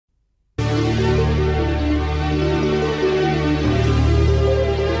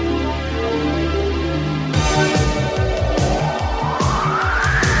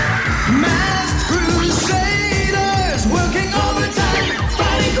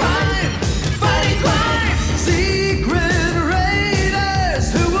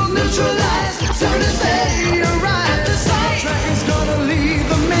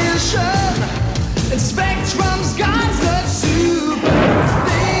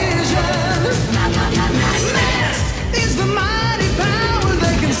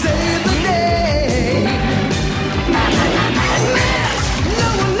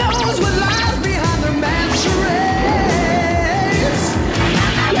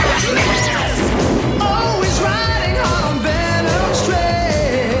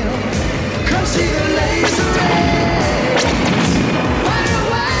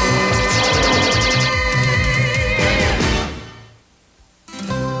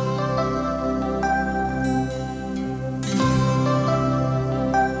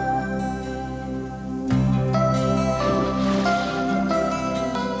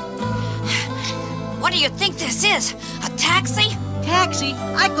is. A taxi? Taxi?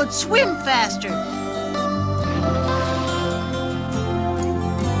 I could swim faster.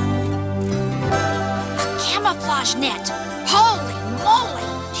 A camouflage net. Holy moly!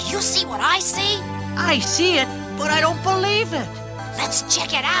 Do you see what I see? I see it, but I don't believe it. Let's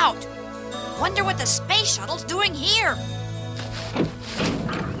check it out. Wonder what the space shuttle's doing here.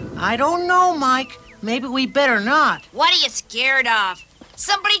 I don't know, Mike. Maybe we better not. What are you scared of?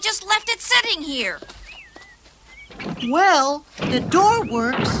 Somebody just left it sitting here. Well, the door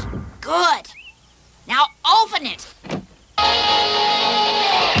works. Good. Now open it.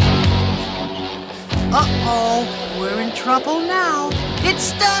 Uh-oh, we're in trouble now. It's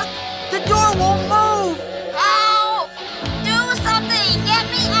stuck. The door won't move. Help! Do something! Get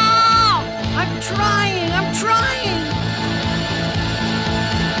me out! I'm trying.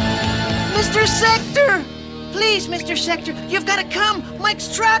 Mr. Sector! Please, Mr. Sector, you've got to come. Mike's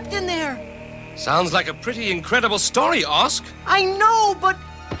trapped in there. Sounds like a pretty incredible story, Osk. I know, but...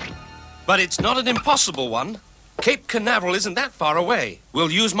 But it's not an impossible one. Cape Canaveral isn't that far away.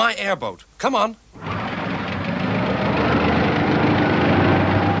 We'll use my airboat. Come on.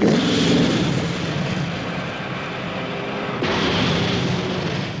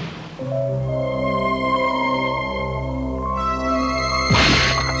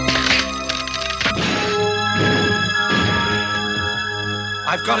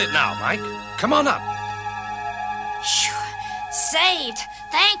 I've got it now, Mike. Come on up. Phew. Saved.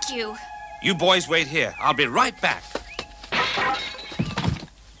 Thank you. You boys wait here. I'll be right back.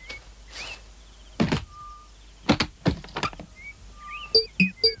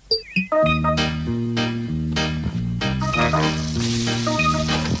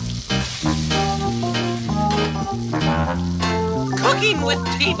 Cooking with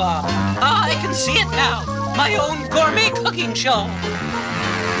T-Bob. Ah, I can see it now. My own gourmet cooking show.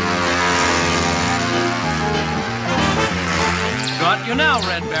 Got you now,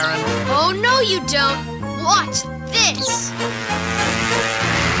 Red Baron. Oh, no, you don't. Watch this.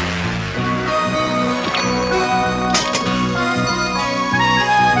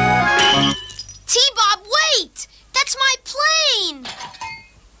 T-Bob, wait! That's my plane!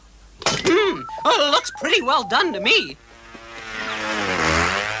 Oh, it looks pretty well done to me.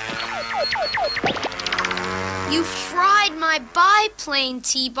 You fried my biplane,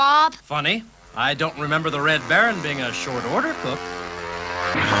 T-Bob. Funny. I don't remember the Red Baron being a short-order cook.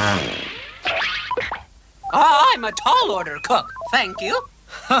 I'm a tall-order cook. Thank you.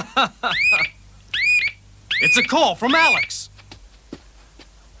 It's a call from Alex.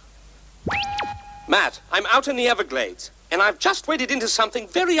 Matt, I'm out in the Everglades, and I've just waded into something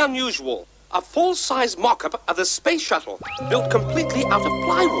very unusual. A full-size mock-up of the space shuttle, built completely out of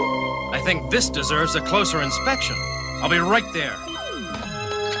plywood. I think this deserves a closer inspection. I'll be right there.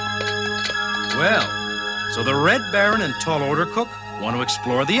 Well, so the Red Baron and Tall Order Cook want to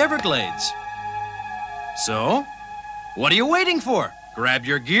explore the Everglades. So, what are you waiting for? Grab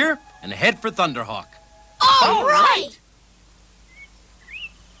your gear and head for Thunderhawk. All right!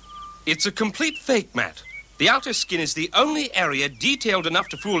 It's a complete fake, Matt. The outer skin is the only area detailed enough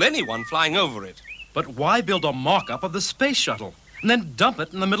to fool anyone flying over it. But why build a mock-up of the space shuttle and then dump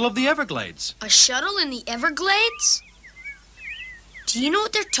it in the middle of the Everglades? A shuttle in the Everglades? Do you know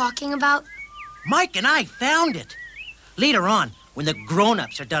what they're talking about? Mike and I found it. Later on, when the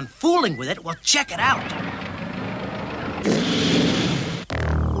grown-ups are done fooling with it, we'll check it out.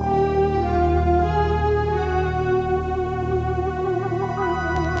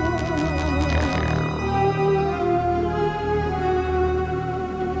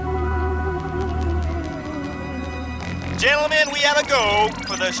 Gentlemen, we gotta go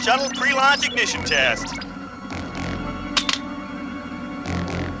for the shuttle pre-launch ignition test.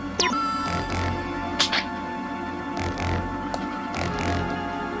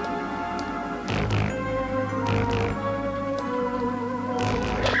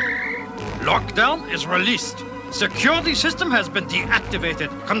 Lockdown is released. Security system has been deactivated.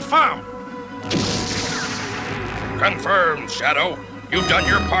 Confirm. Confirmed, Shadow. You've done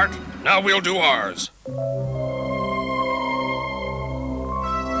your part. Now we'll do ours.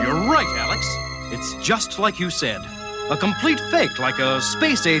 You're right, Alex. It's just like you said. A complete fake, like a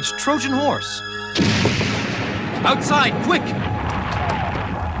space-age Trojan horse. Outside, quick!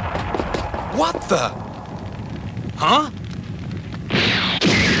 What the? Huh?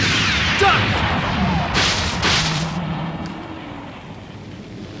 Duck!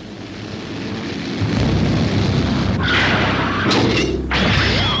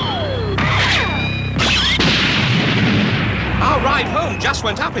 Our ride home just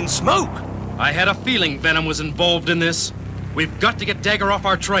went up in smoke. I had a feeling Venom was involved in this. We've got to get Dagger off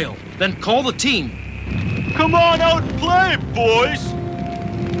our trail, then call the team. Come on out and play, boys!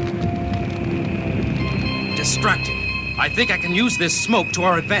 Distracting. I think I can use this smoke to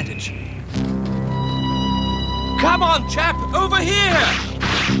our advantage. Come on, chap, over here!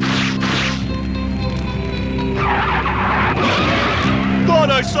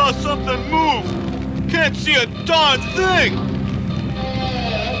 Thought I saw something move. Can't see a darn thing.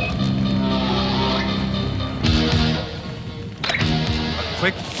 A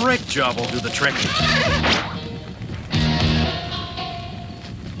quick brake job will do the trick.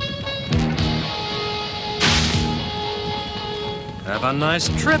 Have a nice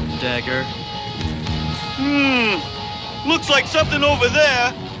trip, Dagger. Looks like something over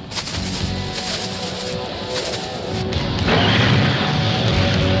there.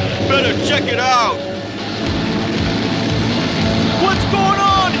 Better check it out. What's going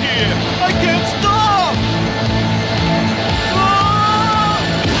on here? I can't stop!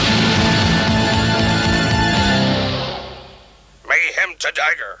 Mayhem to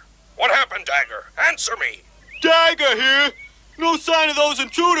Dagger. What happened, Dagger? Answer me. Dagger here. No sign of those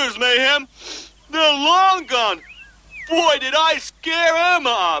intruders, Mayhem. They're long gone. Boy, did I scare them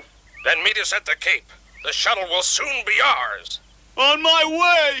off. Then meet us at the Cape. The shuttle will soon be ours. On my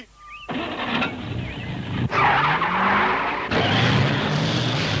way.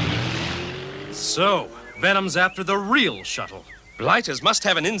 So, Venom's after the real shuttle. Blighters must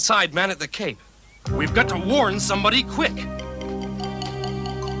have an inside man at the Cape. We've got to warn somebody quick.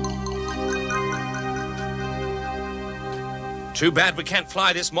 Too bad we can't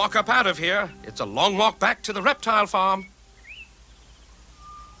fly this mock-up out of here. It's a long walk back to the reptile farm.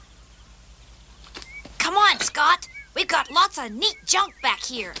 Come on, Scott. We've got lots of neat junk back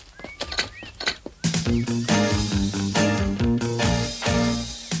here.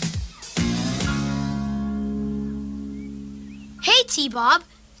 Hey, T-Bob,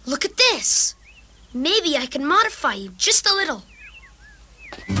 look at this. Maybe I can modify you just a little.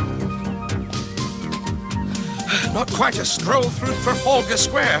 Not quite a stroll through Trafalgar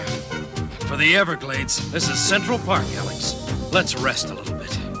Square. For the Everglades, this is Central Park, Alex. Let's rest a little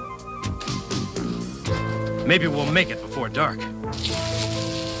bit. Maybe we'll make it before dark.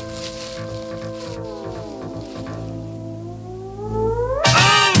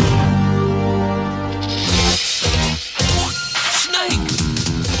 Snake!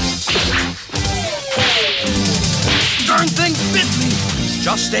 Darn thing bit me!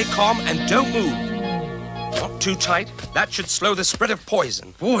 Just stay calm and don't move. Not too tight. That should slow the spread of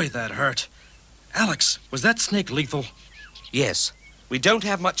poison. Boy, that hurt. Alex, was that snake lethal? Yes. We don't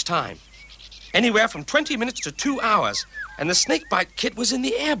have much time. Anywhere from 20 minutes to 2 hours. And the snakebite kit was in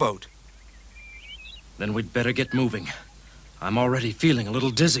the airboat. Then we'd better get moving. I'm already feeling a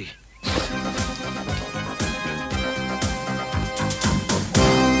little dizzy.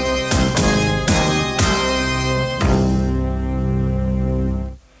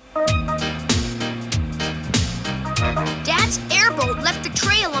 Dad's airboat left a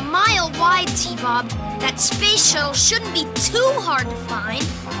trail a mile wide, T-Bob. That space shuttle shouldn't be too hard to find.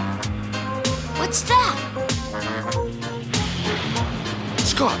 What's that?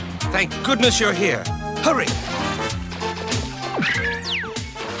 Scott, thank goodness you're here. Hurry!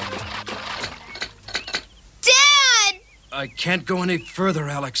 Dad! I can't go any further,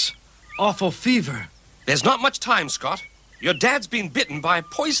 Alex. Awful fever. There's not much time, Scott. Your dad's been bitten by a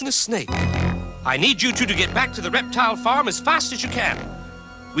poisonous snake. I need you two to get back to the reptile farm as fast as you can.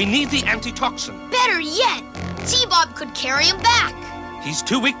 We need the antitoxin. Better yet, T-Bob could carry him back. He's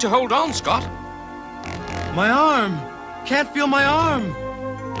too weak to hold on, Scott. My arm! Can't feel my arm!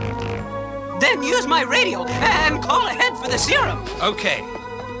 Then use my radio and call ahead for the serum. Okay.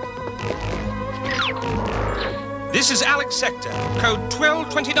 This is Alex Sector, code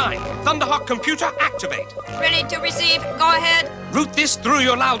 1229. Thunderhawk computer, activate. Ready to receive. Go ahead. Route this through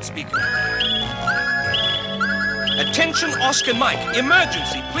your loudspeaker. Attention, Oscar Mike.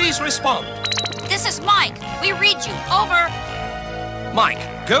 Emergency. Please respond. This is Mike. We read you. Over.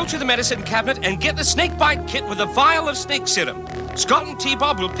 Mike, go to the medicine cabinet and get the snakebite kit with a vial of snake serum. Scott and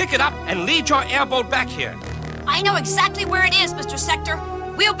T-Bob will pick it up and lead your airboat back here. I know exactly where it is, Mr. Sector.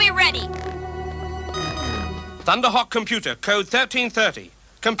 We'll be ready. Thunderhawk computer, code 1330.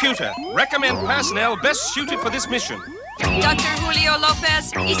 Computer, recommend personnel best suited for this mission. Dr. Julio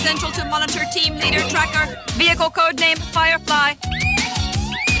Lopez, essential to monitor team leader tracker. Vehicle code name Firefly.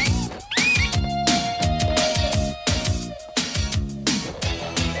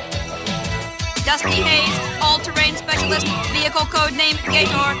 Dusty Hayes, all-terrain specialist. Vehicle code name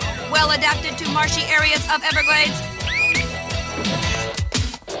Gator. Well adapted to marshy areas of Everglades.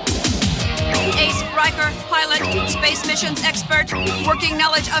 Ace Riker, pilot, space missions expert, working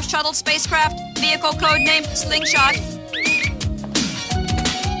knowledge of shuttle spacecraft. vehicle code name Slingshot.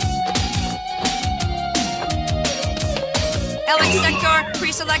 Alex Sector,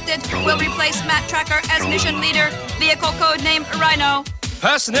 pre-selected, will replace Matt Tracker as mission leader. Vehicle code name Rhino.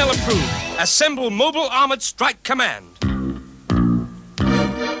 Personnel approved. Assemble Mobile Armored Strike Command.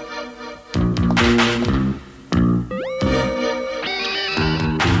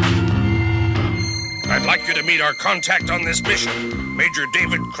 I'd like you to meet our contact on this mission, Major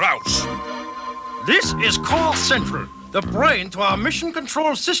David Krause. This is Call Central, the brain to our mission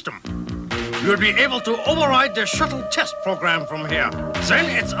control system. You'll be able to override the shuttle test program from here. Then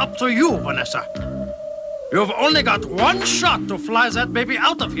it's up to you, Vanessa. You've only got one shot to fly that baby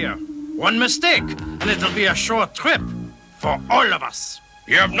out of here. One mistake, and it'll be a short trip for all of us.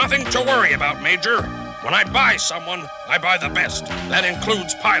 You have nothing to worry about, Major. When I buy someone, I buy the best. That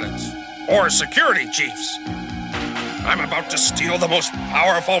includes pilots or security chiefs. I'm about to steal the most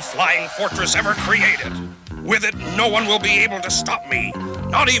powerful flying fortress ever created. With it, no one will be able to stop me.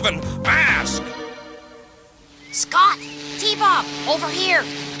 Not even Mask. Scott, T-Bob, over here.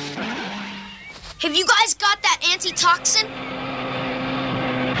 Have you guys got that antitoxin?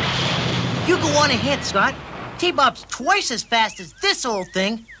 You go on ahead, Scott. T-Bob's twice as fast as this old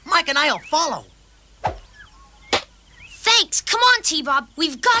thing. Mike and I'll follow. Thanks. Come on, T-Bob.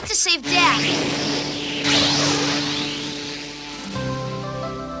 We've got to save Dad.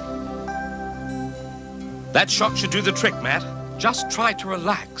 That shot should do the trick, Matt. Just try to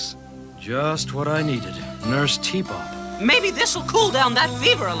relax. Just what I needed. Nurse T-Bob. Maybe this'll cool down that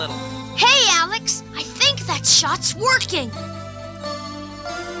fever a little. Hey, Alex. I think that shot's working.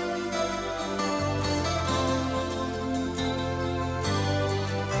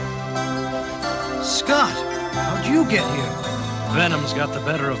 Scott, how'd you get here? Venom's got the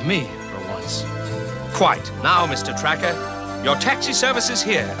better of me, for once. Quite. Now, Mr. Tracker, your taxi service is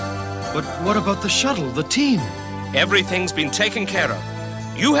here. But what about the shuttle, the team? Everything's been taken care of.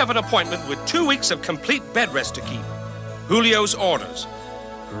 You have an appointment with 2 weeks of complete bed rest to keep. Julio's orders.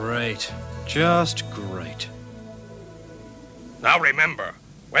 Great. Just great. Now remember,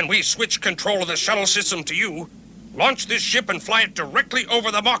 when we switch control of the shuttle system to you, launch this ship and fly it directly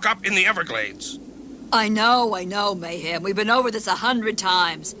over the mock-up in the Everglades. I know, Mayhem. We've been over this 100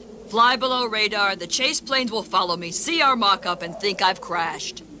 times. Fly below radar, the chase planes will follow me, see our mock-up, and think I've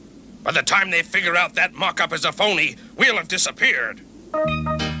crashed. By the time they figure out that mock-up is a phony, we'll have disappeared.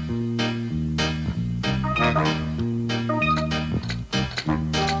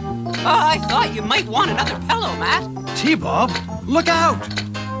 I thought you might want another pillow, Matt. T-Bob, look out!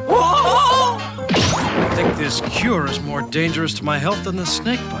 Whoa! I think this cure is more dangerous to my health than the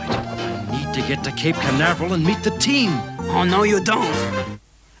snake bite. I need to get to Cape Canaveral and meet the team. Oh, no, you don't.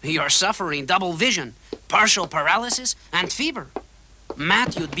 You're suffering double vision, partial paralysis, and fever.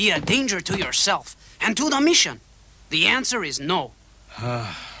 Matt, you'd be a danger to yourself and to the mission. The answer is no.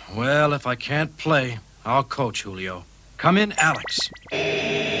 Well, if I can't play, I'll coach, Julio. Come in, Alex.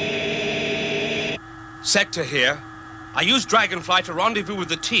 Sector here. I used Dragonfly to rendezvous with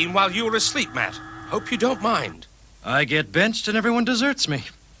the team while you were asleep, Matt. Hope you don't mind. I get benched and everyone deserts me.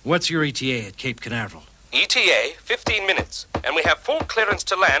 What's your ETA at Cape Canaveral? ETA, 15 minutes, and we have full clearance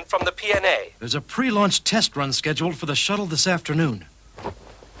to land from the PNA. There's a pre-launch test run scheduled for the shuttle this afternoon.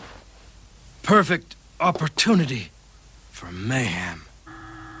 Perfect opportunity for mayhem.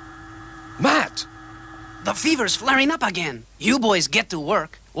 Matt! The fever's flaring up again. You boys get to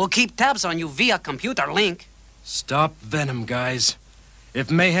work. We'll keep tabs on you via computer link. Stop Venom, guys. If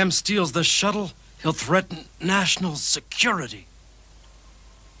Mayhem steals the shuttle, he'll threaten national security.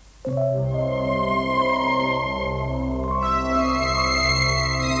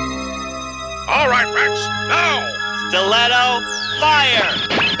 All right, Rex, now! Stiletto, fire!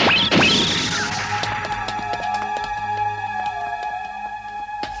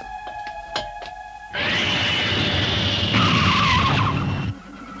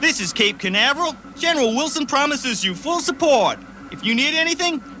 This is Cape Canaveral. General Wilson promises you full support. If you need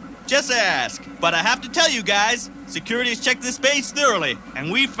anything, just ask. But I have to tell you guys, security has checked this base thoroughly,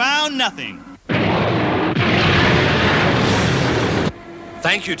 and we found nothing.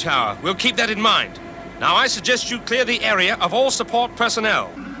 Thank you, Tower. We'll keep that in mind. Now I suggest you clear the area of all support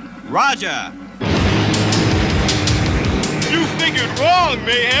personnel. Roger. You figured wrong,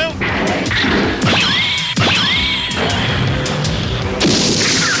 Mayhem.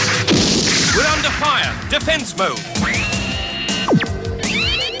 We're under fire. Defense mode.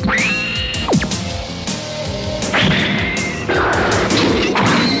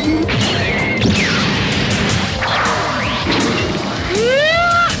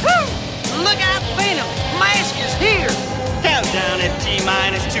 Look out, Venom! Mask is here! Countdown at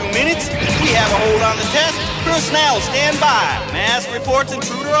T-minus 2 minutes. We have personnel, stand by. Mass reports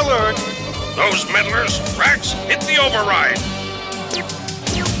intruder alert. Those meddlers, Rax, hit the override.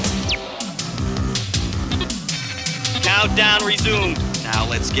 Countdown resumed. Now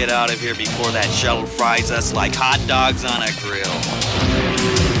let's get out of here before that shuttle fries us like hot dogs on a grill.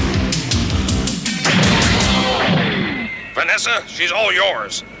 Vanessa, she's all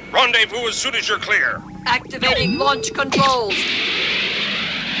yours. Rendezvous as soon as you're clear. Activating launch controls.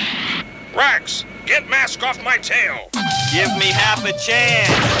 Rax, get Mask off my tail. Give me half a chance.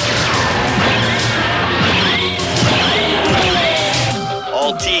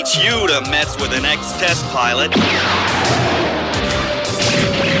 I'll teach you to mess with an ex-test pilot.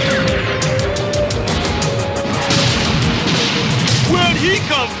 Where'd he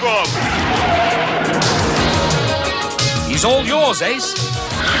come from? He's all yours, Ace.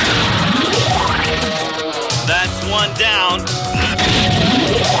 That's one down.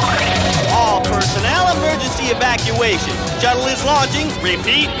 All personnel, emergency evacuation. Shuttle is launching.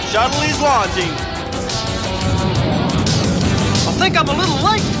 Repeat, shuttle is launching. I think I'm a little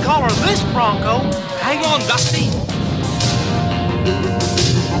late to collar this Bronco. Hang on, Dusty.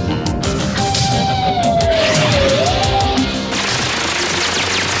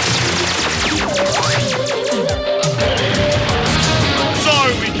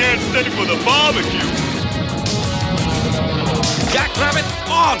 Sorry we can't stay for the barbecue. Jackrabbit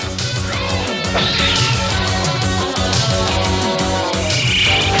on!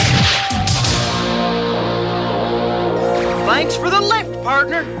 Thanks for the lift,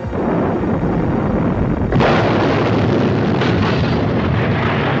 partner.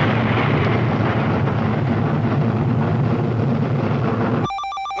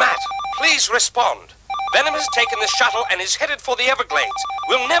 Matt, please respond. Venom has taken the shuttle and is headed for the Everglades.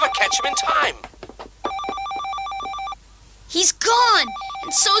 We'll never catch him in time. He's gone,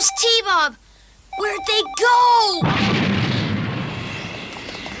 and so's T-Bob. Where'd they go?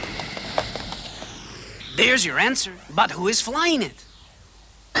 There's your answer. But who is flying it?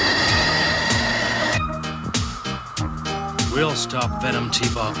 We'll stop Venom,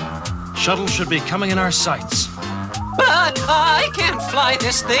 T-Bob. Shuttle should be coming in our sights. But I can't fly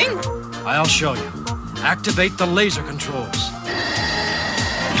this thing. I'll show you. Activate the laser controls.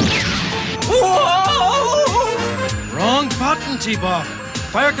 Whoa! Wrong button, T-Bob.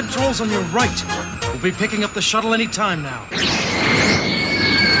 Fire controls on your right. We'll be picking up the shuttle any time now.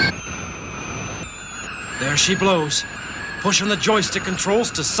 There she blows. Push on the joystick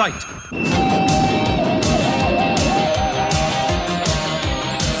controls to sight. We're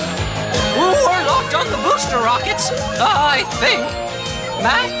locked on the booster rockets, I think.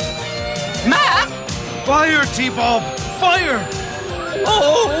 Matt? Fire, T-Bob! Fire!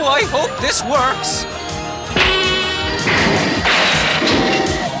 Oh, I hope this works.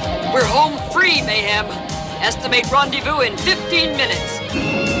 We're home free, Mayhem. Estimate rendezvous in 15 minutes.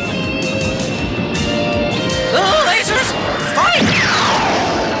 Lasers, fight!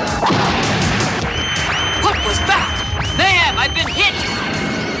 What was that? Mayhem, I've been hit!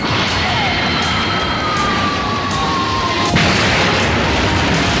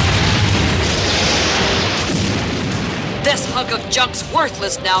 This hunk of junk's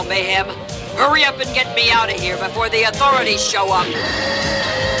worthless now, Mayhem. Hurry up and get me out of here before the authorities show up.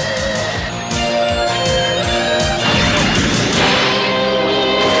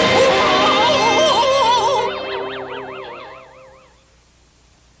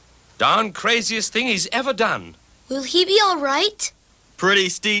 Darn craziest thing he's ever done. Will he be all right? Pretty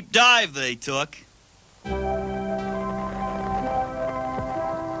steep dive they took.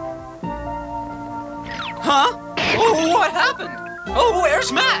 Huh? Oh, what happened? Oh,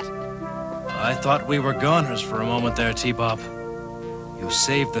 where's Matt? I thought we were goners for a moment there, T-Bob. You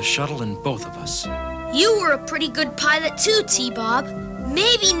saved the shuttle and both of us. You were a pretty good pilot too, T-Bob.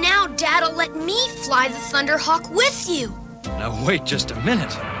 Maybe now Dad'll let me fly the Thunderhawk with you. Now wait just a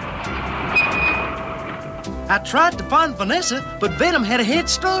minute. I tried to find Vanessa, but Venom had a head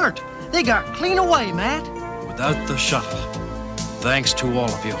start. They got clean away, Matt. Without the shuttle. Thanks to all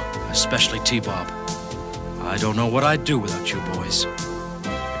of you, especially T-Bob. I don't know what I'd do without you boys.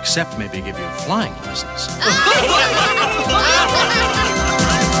 Except maybe give you flying lessons.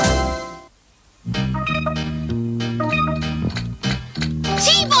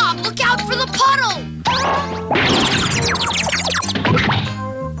 T-Bob, look out for the puddle!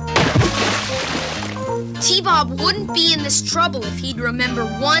 T-Bob wouldn't be in this trouble if he'd remember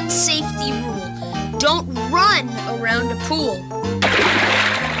one safety rule. Don't run around a pool.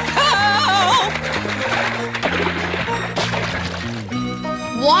 Help!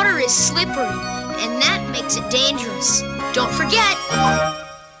 Water is slippery, and that makes it dangerous. Don't forget,